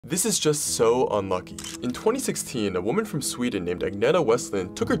This is just so unlucky. In 2016, a woman from Sweden named Agneta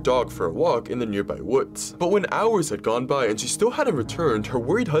Westland took her dog for a walk in the nearby woods. But when hours had gone by and she still hadn't returned, her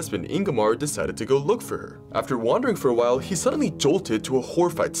worried husband Ingemar decided to go look for her. After wandering for a while, he suddenly jolted to a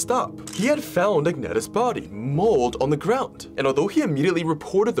horrified stop. He had found Agneta's body, mauled on the ground. And although he immediately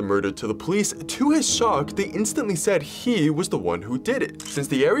reported the murder to the police, to his shock, they instantly said he was the one who did it. Since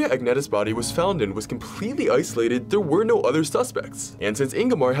the area Agneta's body was found in was completely isolated, there were no other suspects. And since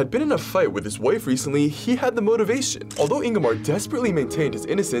Ingemar had been in a fight with his wife recently, he had the motivation. Although Ingemar desperately maintained his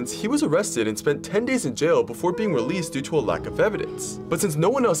innocence, he was arrested and spent 10 days in jail before being released due to a lack of evidence. But since no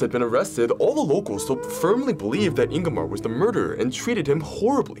one else had been arrested, all the locals still firmly believed that Ingemar was the murderer and treated him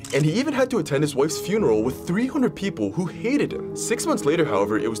horribly. And he even had to attend his wife's funeral with 300 people who hated him. 6 months later,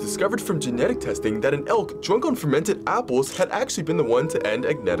 however, it was discovered from genetic testing that an elk drunk on fermented apples had actually been the one to end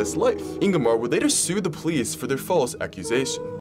Agneta's life. Ingemar would later sue the police for their false accusation.